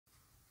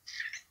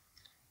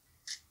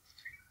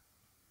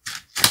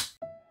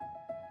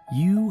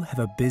You have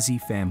a busy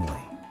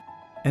family,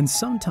 and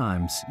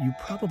sometimes you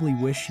probably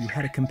wish you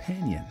had a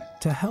companion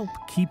to help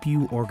keep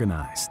you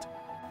organized,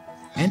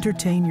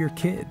 entertain your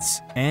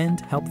kids and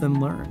help them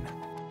learn,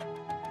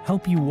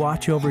 help you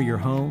watch over your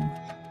home,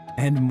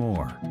 and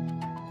more.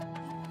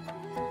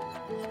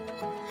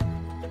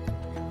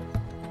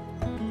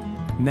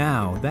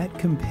 Now that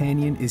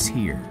companion is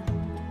here,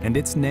 and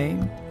its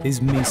name is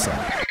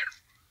Misa.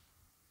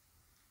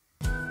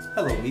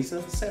 Hello,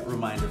 Misa. Set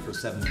reminder for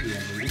 7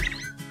 p.m. meeting.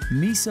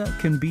 Misa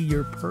can be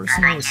your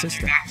personal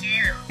assistant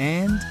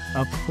and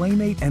a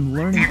playmate and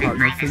learning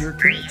partner for your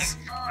kids.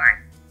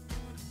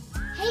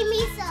 Hey,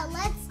 Misa,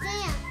 let's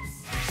dance.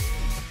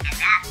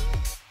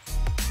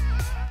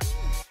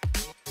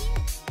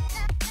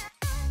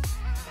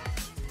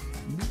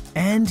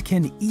 And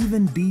can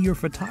even be your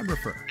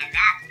photographer.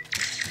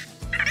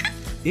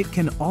 It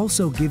can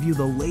also give you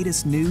the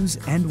latest news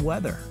and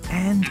weather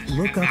and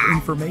look up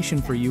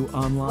information for you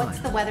online. What's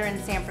the weather in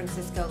San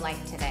Francisco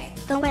like today?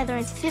 The weather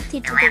is 50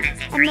 degrees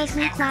and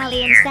mostly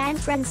cloudy in San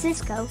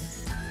Francisco.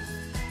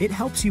 It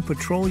helps you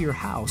patrol your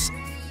house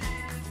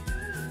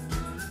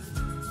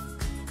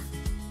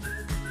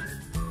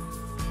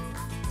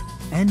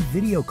and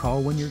video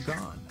call when you're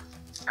gone.